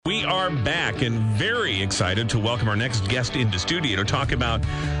back and very excited to welcome our next guest into studio to talk about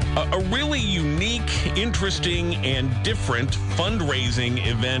a really unique, interesting, and different fundraising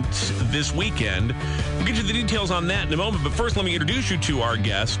event this weekend. We'll get you the details on that in a moment, but first let me introduce you to our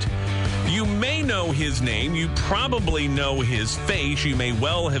guest. You may know his name. You probably know his face. You may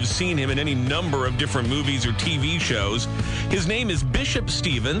well have seen him in any number of different movies or TV shows. His name is Bishop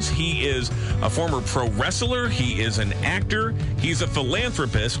Stevens. He is a former pro wrestler. He is an actor. He's a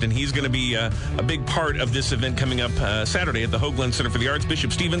philanthropist, and he's going to be a big part of this event coming up Saturday at the Hoagland Center for the Arts.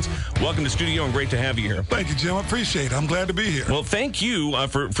 Bishop Stevens, welcome to studio, and great to have you here. Thank you, Jim. I appreciate it. I'm glad to be here. Well, thank you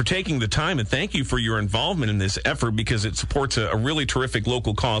for taking the time, and thank you for your involvement in this effort because it supports a really terrific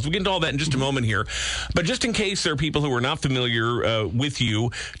local cause. We'll get into all that in just a moment here. But just in case there are people who are not familiar with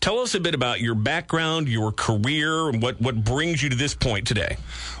you, tell us a bit about your background, your career, and what brings you to this point today.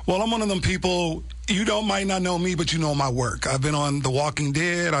 Well, I'm one of them people, might not know me, but you know my work. I've been on The Walking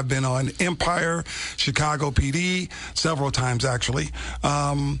Dead. I've been on Empire, Chicago PD, several times actually.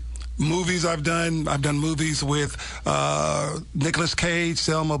 Movies I've done movies with Nicolas Cage,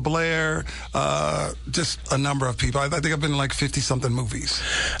 Selma Blair, just a number of people. I think I've been in like 50-something movies.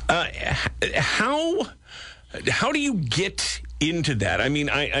 How do you get into that? I mean,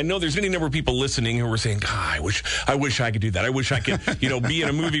 I know there's any number of people listening who are saying, God, I wish I could do that. I wish I could, be in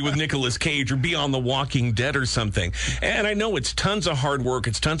a movie with Nicolas Cage or be on The Walking Dead or something. And I know it's tons of hard work.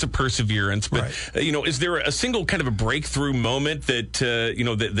 It's tons of perseverance. But, right. Is there a single kind of a breakthrough moment that,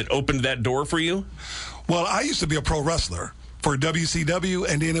 that opened that door for you? Well, I used to be a pro wrestler for WCW,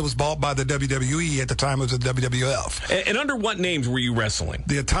 and then it was bought by the WWE. At the time, it was the WWF. And under what names were you wrestling?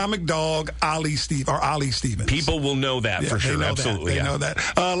 The Atomic Dog, Ali Stevens. People will know that for sure. Absolutely. They know that.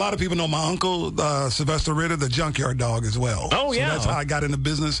 A lot of people know my uncle, Sylvester Ritter, the Junkyard Dog as well. Oh, yeah. So that's how I got into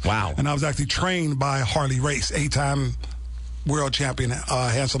business. Wow. And I was actually trained by Harley Race, 8-time world champion,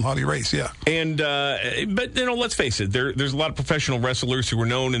 handsome Harley Race, yeah. And but let's face it, there's a lot of professional wrestlers who are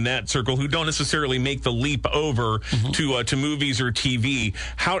known in that circle who don't necessarily make the leap over to movies or TV.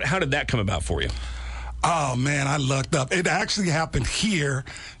 How did that come about for you? Oh man, I lucked up. It actually happened here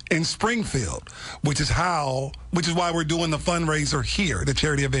in Springfield, which is why we're doing the fundraiser here, the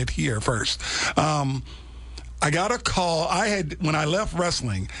charity event here first. I got a call. When I left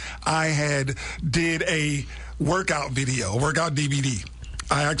wrestling, I did a workout DVD.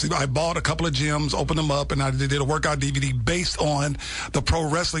 I bought a couple of gyms, opened them up, and I did a workout DVD based on the pro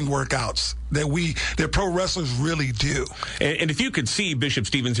wrestling workouts that pro wrestlers really do. And if you could see Bishop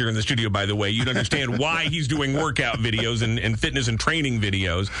Stevens here in the studio, by the way, you'd understand why he's doing workout videos and fitness and training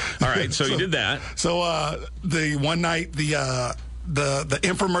videos. All right, so you did that. So the one night, the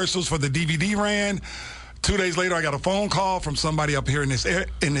infomercials for the DVD ran. 2 days later, I got a phone call from somebody up here in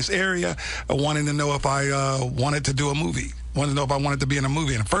this area wanting to know if I wanted to do a movie. Wanted to know if I wanted to be in a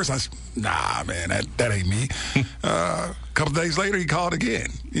movie. And at first I said, nah, man, that ain't me. A couple days later, he called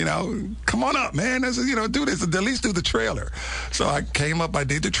again. Come on up, man. I said, do this. At least do the trailer. So I came up. I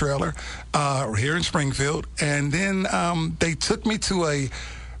did the trailer here in Springfield. And then they took me to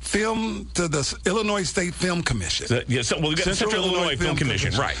the Illinois State Film Commission. We got the Central Illinois Film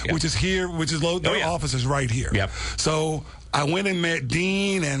Commission, right? Yeah. Which is here, their office is right here. Yep. So I went and met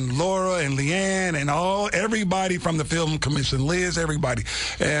Dean and Laura and Leanne and everybody from the Film Commission, Liz, everybody.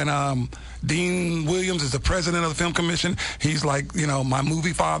 And Dean Williams is the president of the Film Commission. He's like, my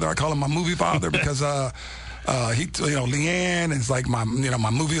movie father. I call him my movie father because Leanne is like my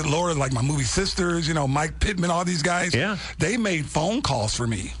movie, Laura is like my movie sisters, Mike Pittman, all these guys. Yeah. They made phone calls for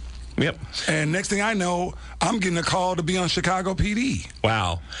me. Yep. And next thing I know, I'm getting a call to be on Chicago PD.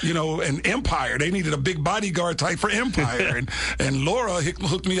 Wow. And Empire. They needed a big bodyguard type for Empire. and Laura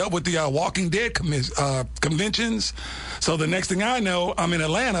hooked me up with the Walking Dead conventions. So the next thing I know, I'm in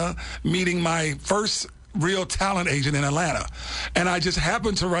Atlanta meeting my first real talent agent in Atlanta. And I just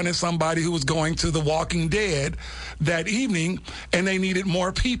happened to run into somebody who was going to The Walking Dead that evening, and they needed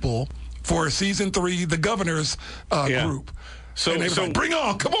more people for season 3, the Governor's group. So like, bring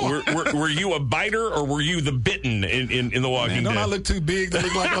on, come on. Were you a biter or were you the bitten in The Walking Dead? I look too big to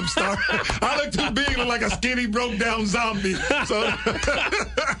look like I'm starving. I look too big to look like a skinny, broke down zombie. So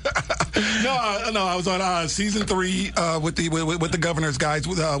No, I was on season 3 with the Governor's guys.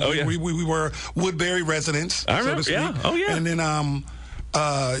 We were Woodbury residents. I remember. So to speak. Yeah. Oh yeah. And then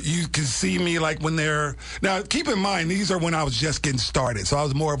you can see me like when they're now. Keep in mind, these are when I was just getting started, so I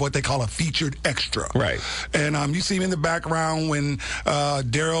was more of what they call a featured extra. Right. And you see me in the background when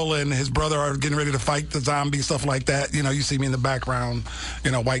Daryl and his brother are getting ready to fight the zombie, stuff like that. You see me in the background,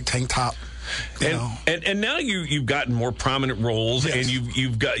 white tank top. And now you've gotten more prominent roles, yes. and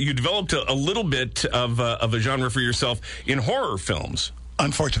you developed a little bit of a genre for yourself in horror films.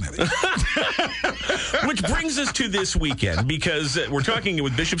 unfortunately. Which brings us to this weekend, because we're talking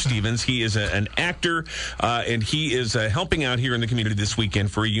with Bishop Stevens. He is an actor, and he is helping out here in the community this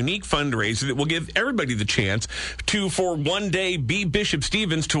weekend for a unique fundraiser that will give everybody the chance to, for one day, be Bishop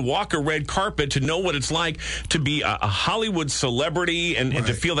Stevens, to walk a red carpet, to know what it's like to be a Hollywood celebrity and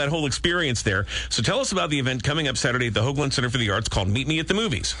to feel that whole experience there. So tell us about the event coming up Saturday at the Hoagland Center for the Arts called Meet Me at the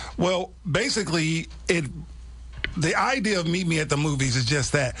Movies. Well, basically, the idea of Meet Me at the Movies is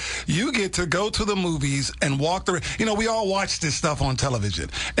just that. You get to go to the movies and walk the... we all watch this stuff on television.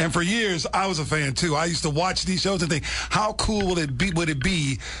 And for years, I was a fan, too. I used to watch these shows and think, how cool would it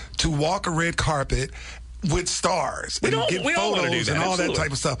be to walk a red carpet with stars and get photos and all that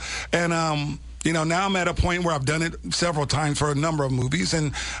type of stuff. And, now I'm at a point where I've done it several times for a number of movies.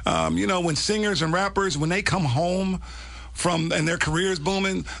 And, when singers and rappers, when they come home and their career's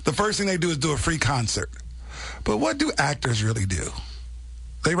booming, the first thing they do is do a free concert. But what do actors really do?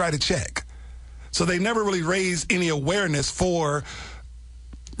 They write a check. So they never really raise any awareness for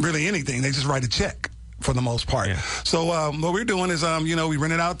really anything. They just write a check for the most part. Yeah. So what we're doing is, we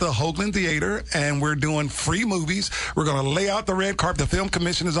rented out the Hoagland Theater, and we're doing free movies. We're going to lay out the red carpet. The Film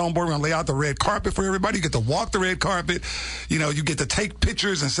Commission is on board. We're going to lay out the red carpet for everybody. You get to walk the red carpet. You get to take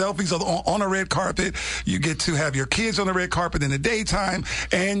pictures and selfies on a red carpet. You get to have your kids on the red carpet in the daytime,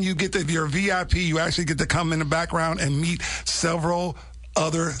 and you get to, if you're a VIP, you actually get to come in the background and meet several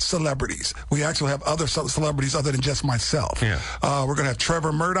other celebrities. We actually have other celebrities other than just myself. Yeah. We're going to have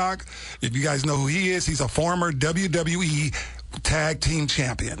Trevor Murdoch. If you guys know who he is, he's a former WWE Tag Team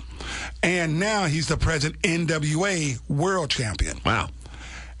Champion. And now he's the present NWA World Champion. Wow.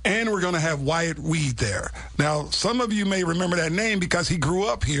 And we're going to have Wyatt Weed there. Now, some of you may remember that name because he grew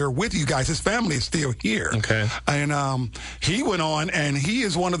up here with you guys. His family is still here. Okay. And he went on, and he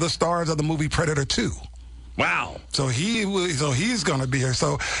is one of the stars of the movie Predator 2. Wow. So he's going to be here.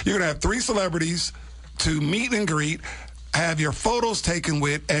 So you're going to have 3 celebrities to meet and greet, have your photos taken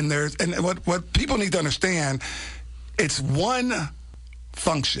with, and what people need to understand, it's one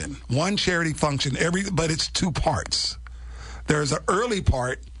function, one charity function, but it's 2 parts. There's an early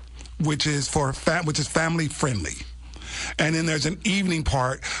part, which is family friendly. And then there's an evening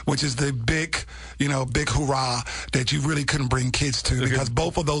part, which is the big hurrah that you really couldn't bring kids to, because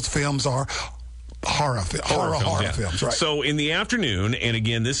both of those films are horror films, right? So in the afternoon, and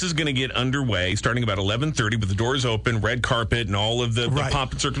again, this is going to get underway starting about 11:30 with the doors open, red carpet, and all of the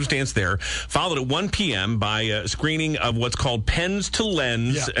pomp and circumstance there. Followed at 1 p.m. by a screening of what's called Pens to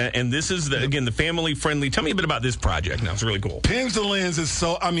Lens, and this is the family friendly. Tell me a bit about this project. Now it's really cool. Pens to Lens is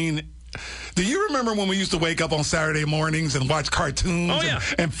so. Do you remember when we used to wake up on Saturday mornings and watch cartoons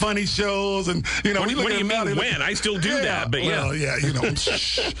and funny shows? And what do you mean when? I still do that, but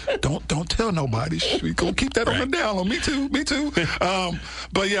shh, don't tell nobody. Shh, we gonna keep that on the down low. Me too.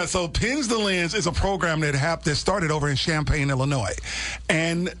 But yeah, so Pens to Lens is a program that started over in Champaign, Illinois,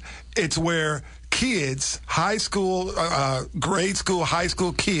 and it's where kids, high school, grade school, high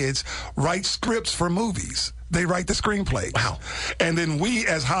school kids write scripts for movies. They write the screenplays. Wow. And then we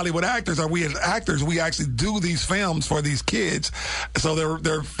as Hollywood actors, we actually do these films for these kids. So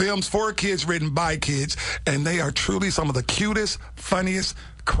they're films for kids written by kids, and they are truly some of the cutest, funniest,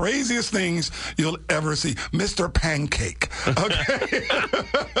 craziest things you'll ever see. Mr. Pancake. Okay.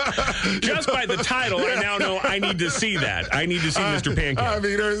 Just by the title, I now know I need to see that. I need to see Mr.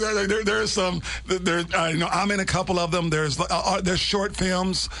 Pancake. There's some. I'm in a couple of them. There's short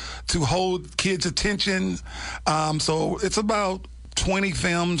films to hold kids' attention. So it's about 20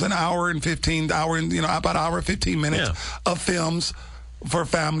 films, an hour and 15 minutes of films for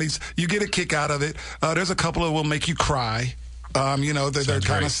families. You get a kick out of it. There's a couple that will make you cry. They're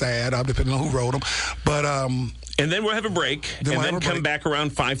kind of sad, depending on who wrote them. But and then we'll have a break, and then come back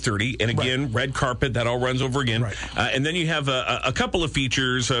around 5:30, and again, red carpet, that all runs over again. Right. And then you have a couple of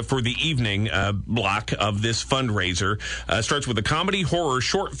features for the evening block of this fundraiser. Starts with a comedy horror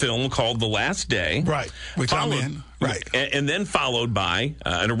short film called The Last Day. Right, which I'm in. Right. And then followed by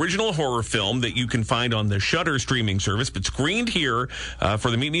an original horror film that you can find on the Shudder streaming service, but screened here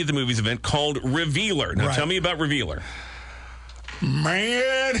for the Meet Me at the Movies event called Revealer. Now, tell me about Revealer.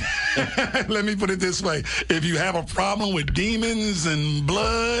 Man, let me put it this way. If you have a problem with demons and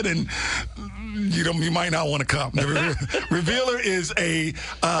blood, and you might not want to come. Revealer is a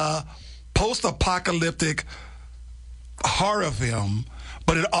post-apocalyptic horror film,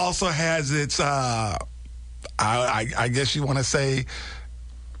 but it also has its, I guess you want to say,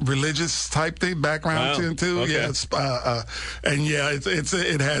 religious type thing background too. Okay. Yeah,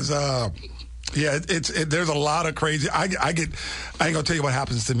 it has Yeah, there's a lot of crazy. I ain't gonna tell you what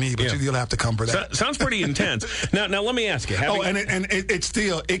happens to me, but you'll have to come for that. Sounds pretty intense. Now let me ask you.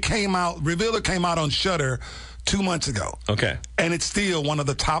 It came out. Revealer came out on Shudder 2 months ago. Okay, and it's still one of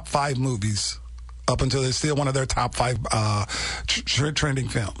the top 5 movies. Up until it's still one of their top 5 trending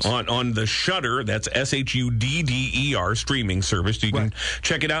films. On the Shudder, that's SHUDDER streaming service. You can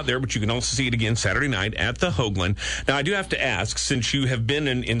check it out there, but you can also see it again Saturday night at the Hoagland. Now, I do have to ask, since you have been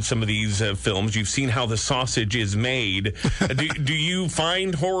in some of these films, you've seen how the sausage is made. Do you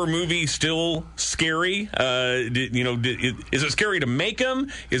find horror movies still scary? Is it scary to make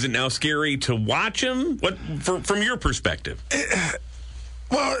them? Is it now scary to watch them? What, from your perspective?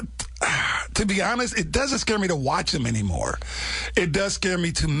 Well, to be honest, it doesn't scare me to watch them anymore. It does scare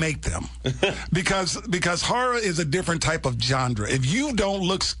me to make them because horror is a different type of genre. If you don't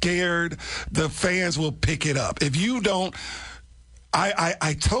look scared, the fans will pick it up. If you don't,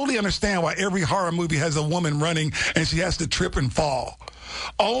 I totally understand why every horror movie has a woman running and she has to trip and fall.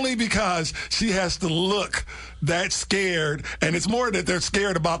 Only because she has to look that scared, and it's more that they're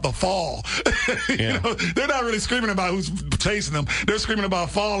scared about the fall. They're not really screaming about who's chasing them. They're screaming about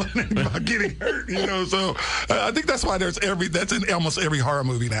falling and about getting hurt. So I think that's why that's in almost every horror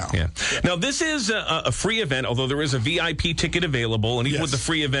movie now. Yeah. Now this is a free event, although there is a VIP ticket available, and even with the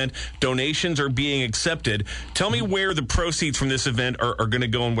free event, donations are being accepted. Tell me where the proceeds from this event are going to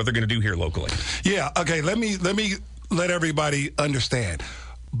go and what they're going to do here locally. Yeah. Okay. Let me let everybody understand.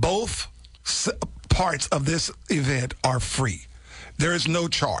 Both parts of this event are free. There is no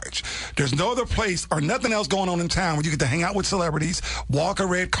charge. There's no other place or nothing else going on in town where you get to hang out with celebrities, walk a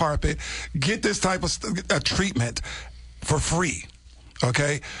red carpet, get this type of treatment for free.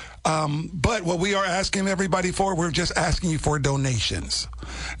 Okay? But what we are asking everybody for, we're just asking you for donations.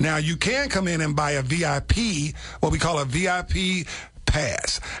 Now, you can come in and buy a VIP, what we call a VIP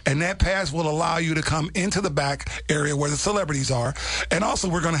pass, and that pass will allow you to come into the back area where the celebrities are. And also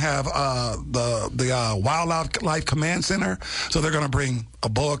we're going to have the Wildlife Command Center, so they're going to bring a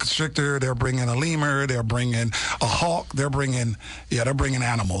boa constrictor, they're bringing a lemur, they're bringing a hawk, they're bringing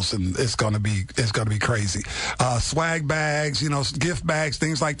animals, and it's going to be crazy. Swag bags, gift bags,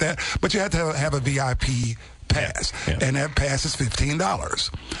 things like that, but you have to have a VIP pass, and that pass is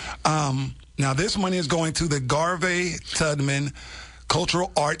 $15. Now this money is going to the Garvey Tubman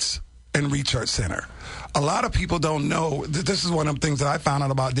Cultural Arts and Research Center. A lot of people don't know. This is one of the things that I found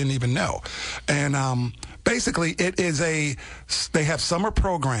out about, didn't even know. And basically, they have summer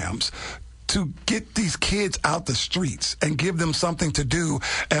programs to get these kids out the streets and give them something to do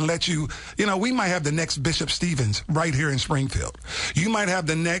and let we might have the next Bishop Stevens right here in Springfield. You might have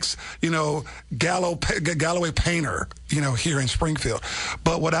the next, Galloway Painter, here in Springfield.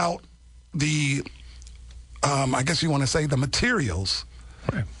 But without the I guess you want to say the materials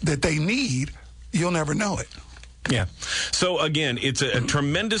that they need, you'll never know it. Yeah. So, again, it's a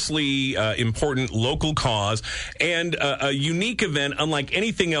tremendously important local cause and a unique event, unlike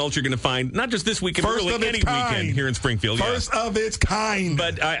anything else you're going to find, not just this weekend, but really any weekend here in Springfield. First of its kind.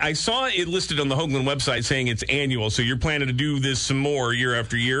 But I saw it listed on the Hoagland website saying it's annual, so you're planning to do this some more year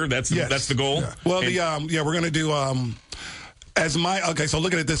after year? That's the goal? Yeah. Well, we're going to do... so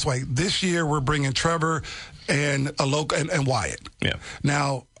look at it this way. This year we're bringing Trevor and and Wyatt. Yeah.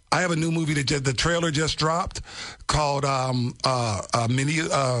 Now I have a new movie that the trailer just dropped called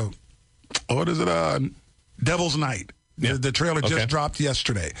Devil's Night. Yeah. The trailer just dropped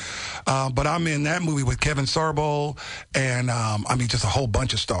yesterday. But I'm in that movie with Kevin Sorbo and, just a whole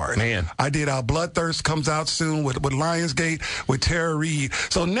bunch of stars. Man. I did Bloodthirst comes out soon with Lionsgate, with Tara Reid.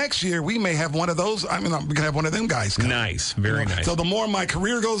 So next year, we may have one of those. we're going to have one of them guys come. Nice. Very nice. So the more my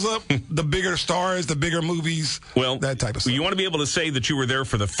career goes up, the bigger stars, the bigger movies, that type of stuff. You want to be able to say that you were there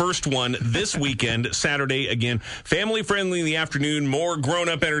for the first one this weekend, Saturday. Again, family-friendly in the afternoon, more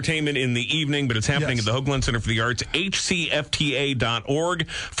grown-up entertainment in the evening, but it's happening at the Hoagland Center for the Arts, HCFTA.org.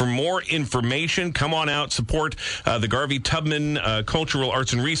 For more information, come on out, support the Garvey Tubman Cultural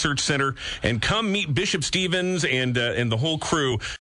Arts and Research Center, and come meet Bishop Stevens and the whole crew.